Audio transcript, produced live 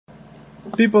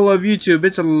People of YouTube,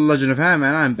 it's a Legend of Ham,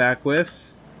 and I'm back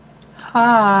with...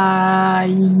 Hi.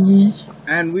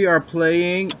 And we are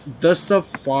playing The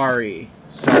Safari.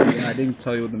 Sorry, I didn't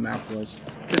tell you what the map was.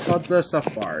 It's called The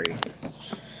Safari.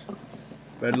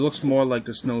 But it looks more like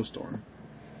a snowstorm.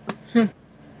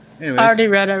 Anyways. I already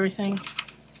read everything.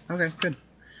 Okay, good.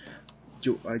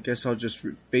 I guess I'll just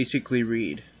basically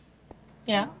read.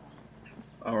 Yeah.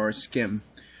 Or skim.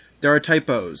 There are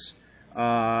typos.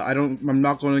 I'm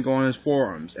not going to go on his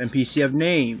forums. NPC have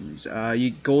names.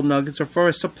 Gold nuggets are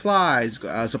for supplies.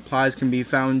 Supplies can be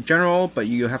found general, but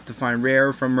you have to find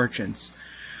rare from merchants.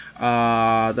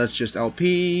 That's just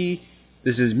LP.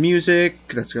 This is music.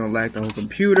 That's going to lag the whole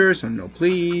computer, so no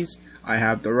please. I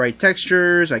have the right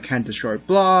textures. I can't destroy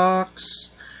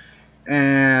blocks.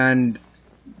 And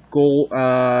gold,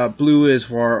 blue is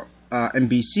for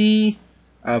NPC.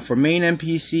 For main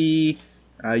NPC.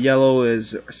 Yellow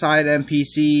is side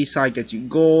NPC, side gets you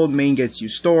gold, main gets you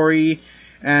story,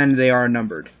 and they are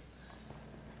numbered.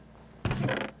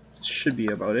 Should be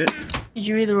about it. Did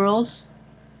you read the rules?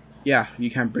 Yeah,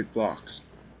 you can't break blocks.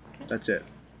 That's it.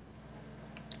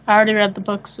 I already read the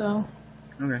book, so...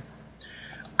 Okay.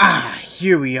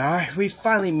 Here we are. We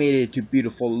finally made it to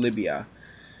beautiful Libya.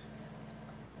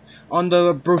 On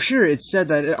the brochure, it said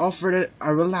that it offered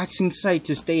a relaxing site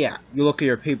to stay at. You look at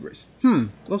your papers.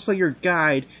 Looks like your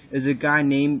guide is a guy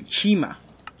named Chima.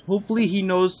 Hopefully he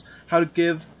knows how to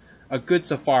give a good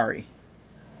safari.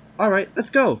 Alright, let's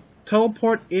go.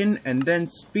 Teleport in and then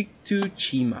speak to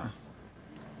Chima.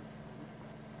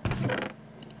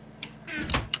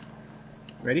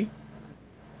 Ready?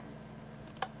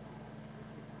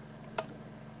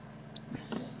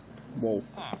 Whoa.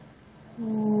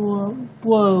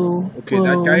 Whoa. Okay, whoa.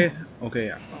 that guy.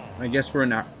 Okay, I guess we're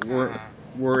not.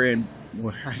 We're in.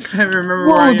 I can't remember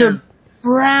Whoa, where I they're am.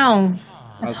 brown.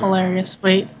 That's Okay. hilarious.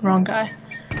 Wait, wrong guy.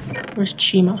 Where's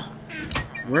Chima?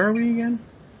 Where are we again?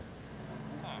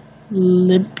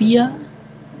 Libya?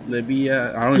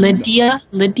 Libya. I don't even know. Lydia?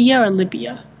 Lydia or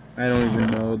Libya? I don't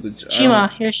even know the. Chima.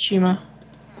 Here's Chima.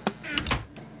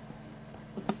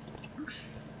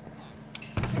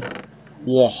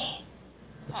 Whoa,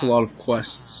 that's a lot of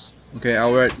quests. Okay,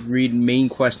 I'll read main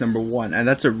quest number 1, and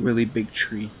that's a really big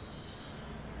tree.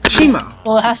 Chima!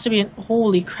 Well, it has to be...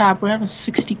 Holy crap, we're having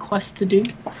 60 quests to do.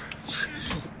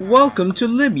 Welcome to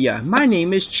Libya. My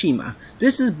name is Chima.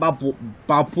 This is Babu,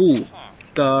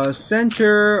 the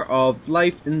center of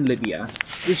life in Libya.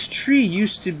 This tree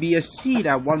used to be a seed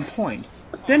at one point.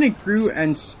 Then it grew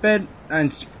and spread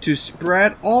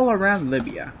all around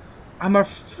Libya. I'm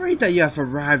afraid that you have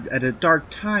arrived at a dark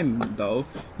time, though.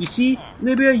 You see,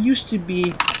 Libya used to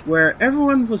be where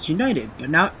everyone was united, but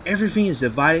now everything is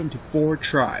divided into 4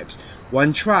 tribes.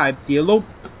 One tribe, the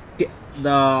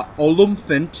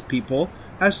Olymphant people,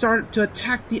 have started to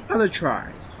attack the other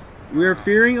tribes. We are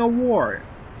fearing a war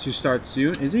to start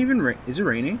soon. Is it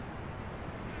raining?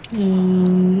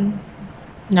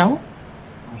 No.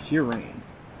 I hear rain.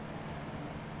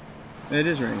 It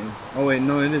is raining. Oh wait,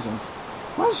 no, it isn't.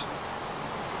 What?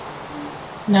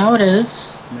 Now it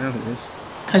is. Now it is.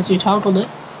 Because you toggled it.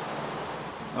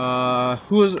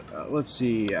 Let's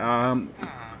see,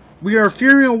 we are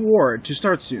fearing a war to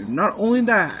start soon. Not only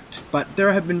that, but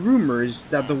there have been rumors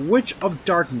that the Witch of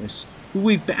Darkness, who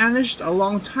we banished a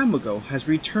long time ago, has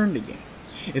returned again.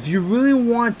 If you really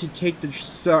want to take a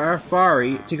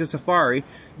safari,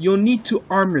 you'll need to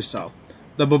arm yourself.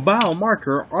 The Babao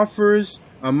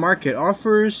market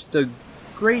offers the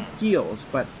great deals,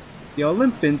 but the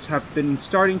Olympians have been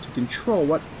starting to control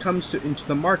what comes into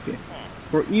the market,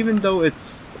 for even though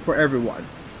it's for everyone.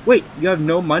 Wait, you have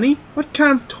no money? What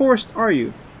kind of tourist are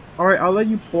you? Alright, I'll let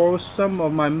you borrow some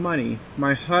of my money.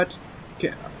 My hut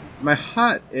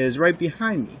is right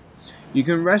behind me. You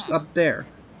can rest up there.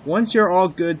 Once you're all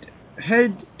good,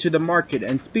 head to the market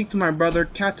and speak to my brother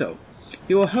Kato.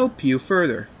 He will help you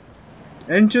further.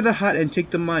 Enter the hut and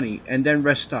take the money, and then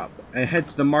rest up, and head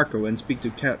to the market and speak to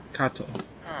Kato.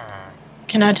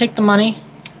 Can I take the money?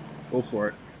 Go for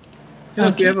it. Hey,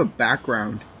 look, you have a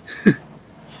background.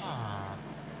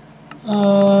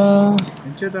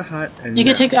 Enter the hut and you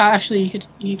could take. Actually,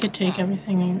 you could take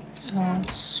everything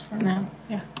else for now.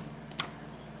 Yeah.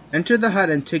 Enter the hut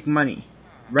and take money.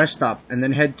 Rest up and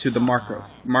then head to the Marco.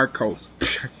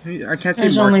 I can't say.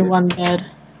 There's only one bed.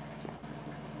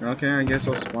 Okay, I guess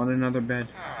I'll spawn another bed.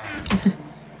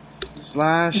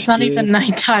 Slash. It's not even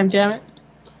nighttime, damn it.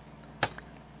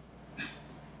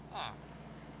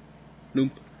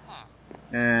 Loop.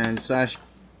 And slash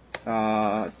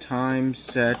time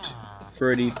set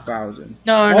 30,000.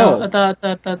 No, oh. the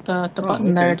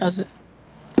button okay. there does it.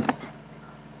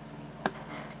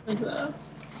 There's a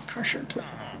pressure plate.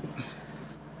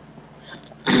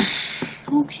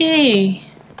 Okay.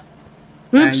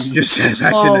 And Oops. you just said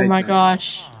back to Oh nighttime. my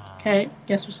gosh. Okay,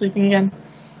 guess we're sleeping again.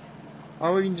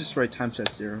 Or we can just write time set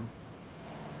 0.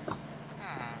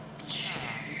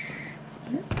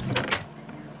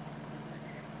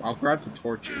 I'll grab the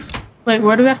torches. Wait,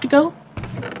 where do we have to go?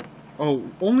 Oh,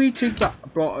 only take the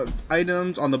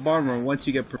items on the bottom row once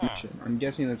you get permission. I'm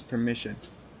guessing that's permission.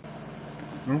 I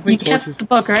don't You think kept torches. the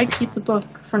book, right? Keep the book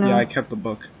for now. Yeah, I kept the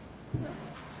book.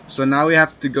 So now we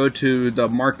have to go to the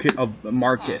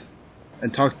market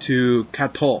and talk to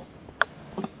Kato.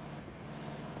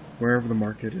 Wherever the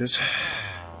market is.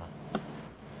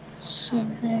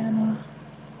 Savannah.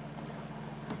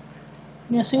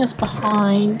 I'm guessing it's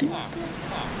behind.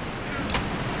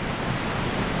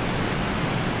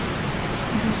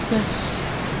 What is this?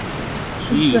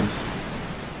 Jeez.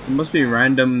 It must be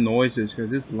random noises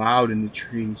because it's loud in the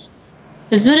trees.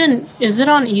 Is it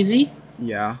on easy?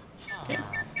 Yeah. Okay.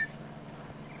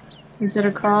 Is it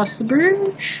across the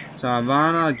bridge?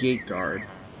 Savannah Gate Guard.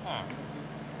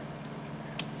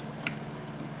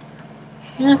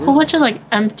 Yeah, a whole bunch of like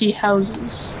empty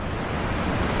houses.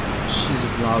 Jeez,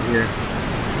 it's loud here.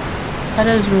 That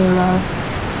is really loud.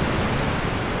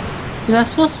 Is that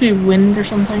supposed to be wind or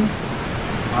something?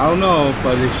 I don't know,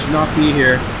 but it should not be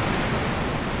here.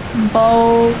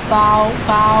 Bow, bow,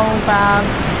 bow, bab.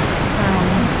 I don't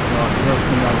know. No, it doesn't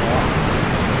come down a lot.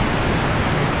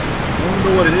 I don't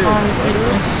know what it is. Oh my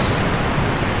goodness.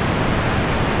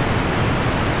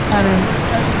 I don't know what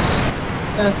that is.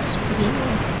 That's pretty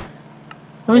weird.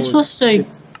 Are we supposed to...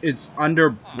 It's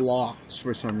under blocks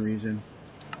for some reason.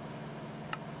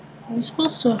 Are we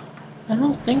supposed to... I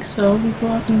don't think so. We go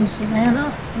out in the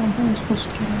savannah. I don't think we're supposed to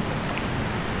do that.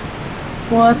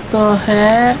 What the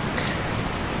heck?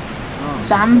 Oh,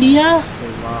 Zambia? so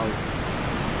loud.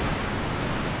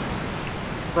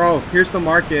 Bro, here's the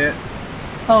market.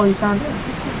 Oh, you found it.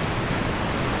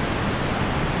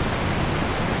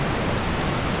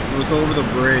 It's over the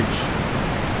bridge.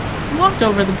 I walked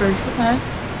over the bridge. What the heck?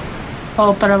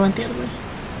 Oh, but I went the other way.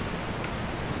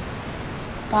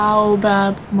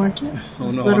 Baobab Market.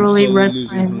 Oh no, Literally I'm slowly red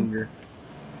losing pine. hunger.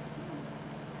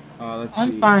 Let's see.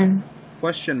 I'm fine.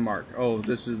 Question mark. Oh,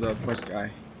 this is the quest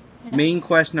guy. Main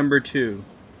quest number 2.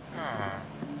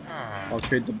 I'll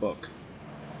trade the book.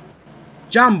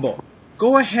 Jumbo,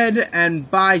 go ahead and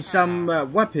buy some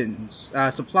weapons,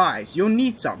 supplies. You'll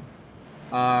need some.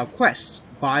 Quest,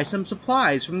 buy some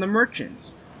supplies from the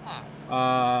merchants.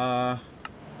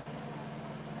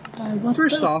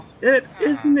 First off, it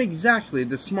isn't exactly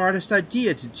the smartest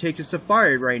idea to take a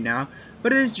safari right now,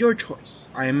 but it is your choice.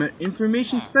 I am an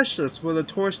information specialist for the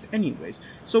tourist anyways,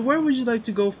 so where would you like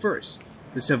to go first?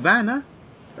 The savannah?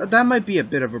 That might be a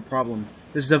bit of a problem.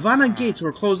 The savannah gates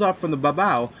were closed off from the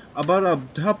Babao about a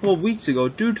couple of weeks ago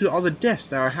due to all the deaths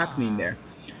that are happening there.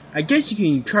 I guess you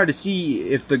can try to see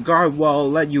if the guard will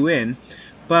let you in,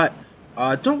 but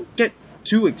don't get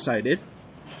too excited.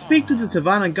 Speak to the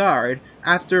savannah guard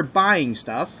after buying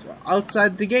stuff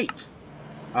outside the gate.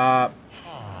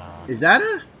 Is that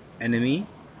a enemy?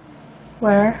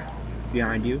 Where?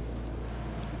 Behind you.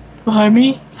 Behind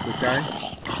me? This guy?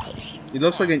 He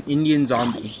looks like an Indian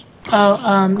zombie.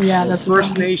 Oh, yeah, that's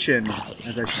First Nation,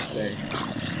 as I should say.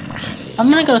 I'm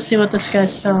gonna go see what this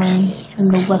guy's selling in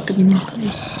the weapon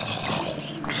place.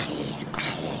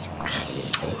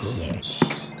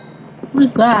 What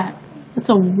is that? That's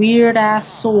a weird ass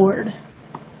sword.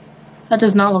 That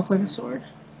does not look like a sword.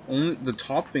 Only the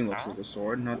top thing looks like a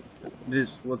sword, not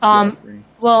this. What's the other thing?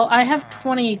 Well, I have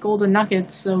 20 golden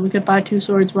nuggets, so we could buy 2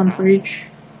 swords, 1 for each.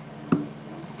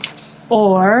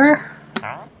 Or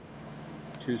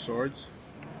 2 swords?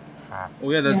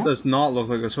 Oh yeah, that does not look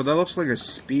like a sword. That looks like a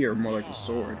spear, more like a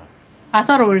sword. I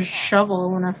thought it was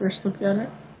shovel when I first looked at it.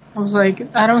 I was like,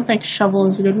 I don't think shovel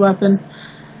is a good weapon.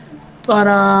 But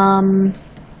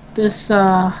this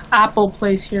Apple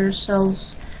place here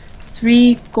sells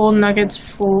 3 gold nuggets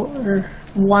for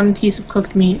 1 piece of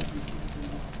cooked meat.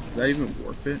 Is that even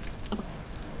worth it?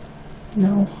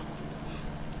 No.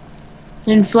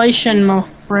 Inflation, my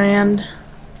friend.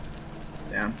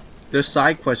 Damn. There's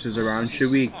side quests around.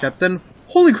 Should we accept them?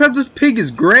 Holy crap, this pig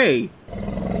is gray!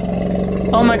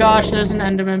 Oh my gosh, there's an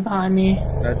Enderman behind me.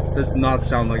 That does not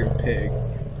sound like a pig.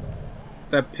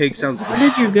 That pig sounds like Where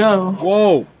did you go?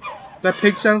 Whoa! That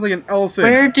pig sounds like an elephant.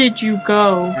 Where did you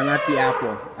go? I'm at the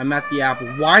apple. I'm at the apple.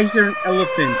 Why is there an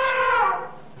elephant?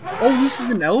 Oh, this is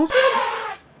an elephant?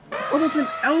 Oh, that's an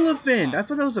elephant! I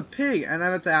thought that was a pig, and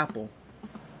I'm at the apple.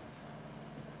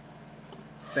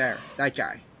 There. That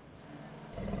guy.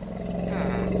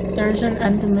 There's an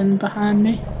Enderman behind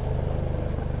me.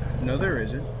 No, there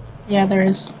isn't. Yeah, there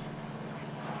is.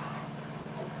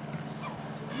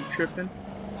 tripping?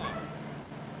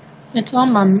 It's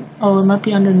on my... Oh, it might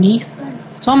be underneath then.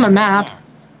 It's on my map.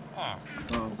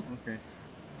 Oh, okay.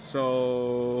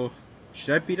 So...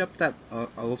 Should I beat up that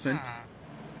elephant? I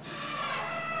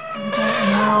don't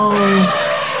know.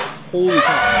 Holy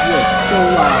cow, you are so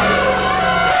loud.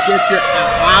 Get your...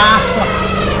 Ah!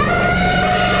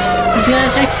 It's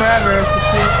gonna take forever to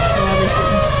kill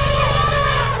everything.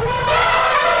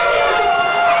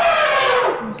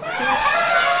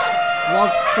 Well,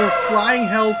 for flying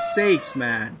hell's sakes,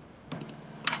 man.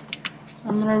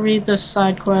 I'm gonna read this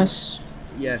side quest.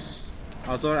 Yes.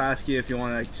 I was going to ask you if you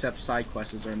want to accept side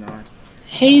quests or not.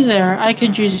 Hey there, I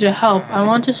could use your help. I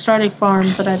want to start a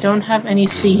farm, but I don't have any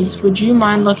seeds. Would you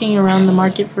mind looking around the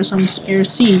market for some spare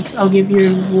seeds? I'll give you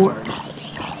a reward.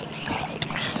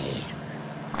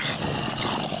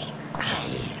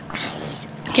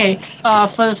 Okay,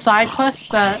 for the side quests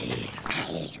that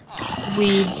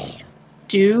we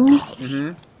do,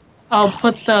 I'll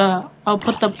put the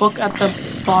book at the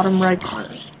bottom right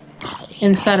corner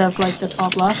instead of like the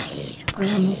top left or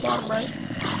on the bottom right.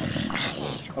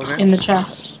 Okay. In the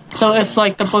chest. So if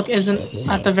like the book isn't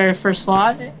at the very first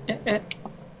slot,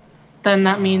 then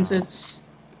that means it's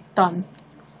done.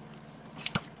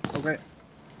 Okay.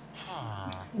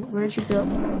 Where'd you go?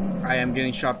 I am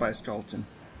getting shot by a skeleton.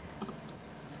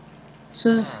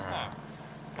 So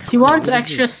he wants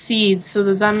extra seeds. So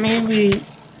does that mean we?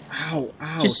 Ow!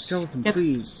 Ow! Just Skeleton,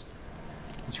 please.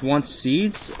 You want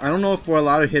seeds? I don't know if we're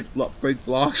allowed to hit break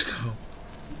blocks though.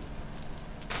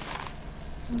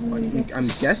 I'm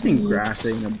guessing grass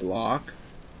ain't a block.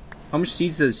 How much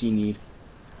seeds does he need?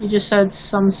 He just said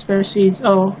some spare seeds.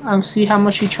 Oh, I'll see how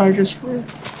much he charges for it.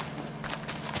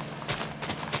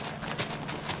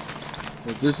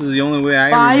 Well, this is the only way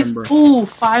I remember. Ooh,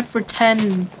 5 for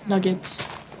 10 nuggets.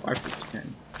 5 for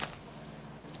 10.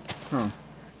 Huh.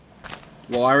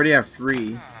 Well, I already have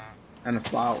 3 and a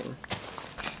flower.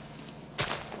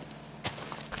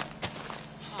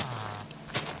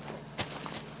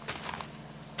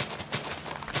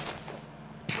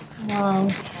 Wow.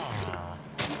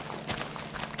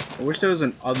 I wish there was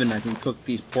an oven I can cook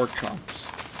these pork chops.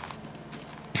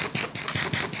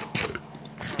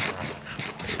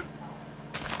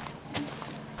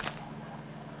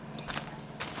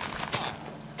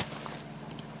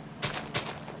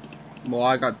 Well,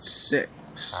 I got 6,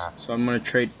 so I'm gonna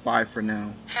trade 5 for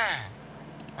now.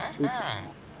 Oop.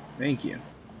 Thank you.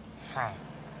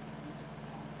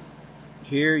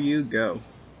 Here you go.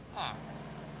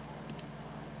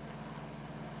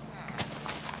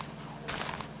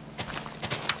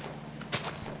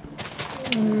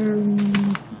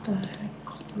 What the heck?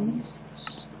 Close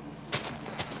this.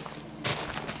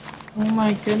 Oh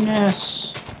my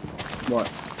goodness. What?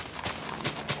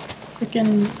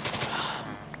 Freaking.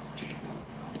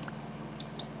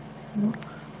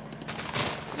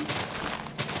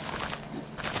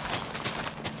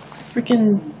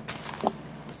 Freaking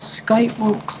Skype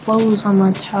won't close on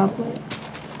my tablet.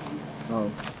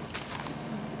 Oh.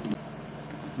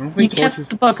 I don't You think kept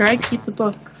the book, right? Keep the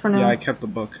book for now. Yeah, I kept the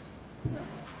book.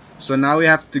 So now we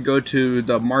have to go to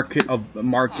the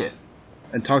market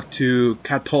and talk to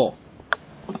Kato.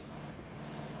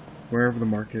 Wherever the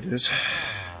market is.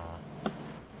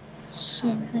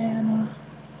 Savannah.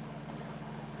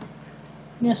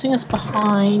 I'm guessing it's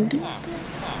behind.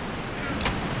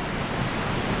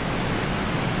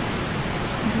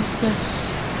 What is this?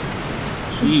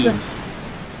 Jeez.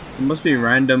 It must be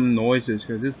random noises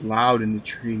because it's loud in the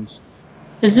trees.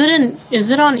 Is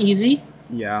it on easy?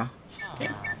 Yeah.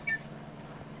 Okay.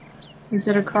 Is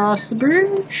it across the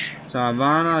bridge?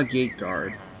 Savannah Gate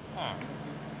Guard.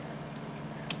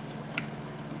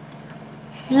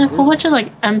 Yeah, a whole bunch of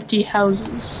like empty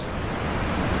houses.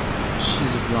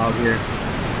 Jeez, it's loud here.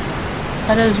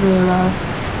 That is really loud.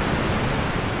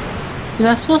 Is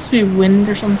that supposed to be wind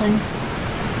or something?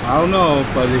 I don't know,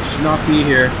 but it should not be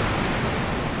here.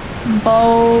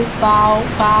 Bow, bow,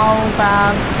 bow,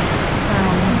 bow.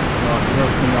 Oh, you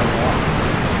never turned that off.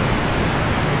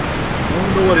 I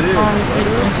don't know what it is.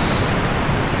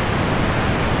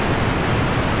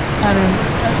 I don't know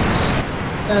what that is.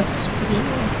 That's pretty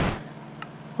low.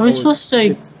 Are we supposed to...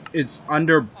 It's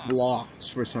under blocks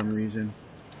for some reason.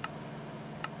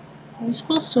 Are we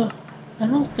supposed to... I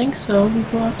don't think so. We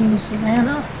go out in the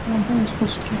savannah. I don't think we're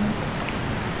supposed to do that.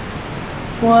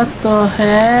 What the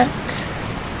heck?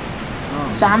 Oh,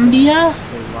 Zambia?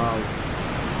 so loud.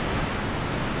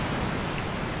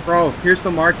 Bro, here's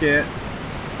the market.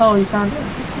 Oh, you found it.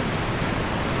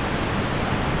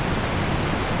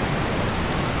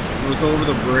 It's over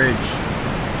the bridge.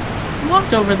 I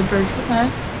walked over the bridge. What the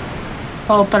heck?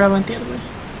 Oh, but I went the other way.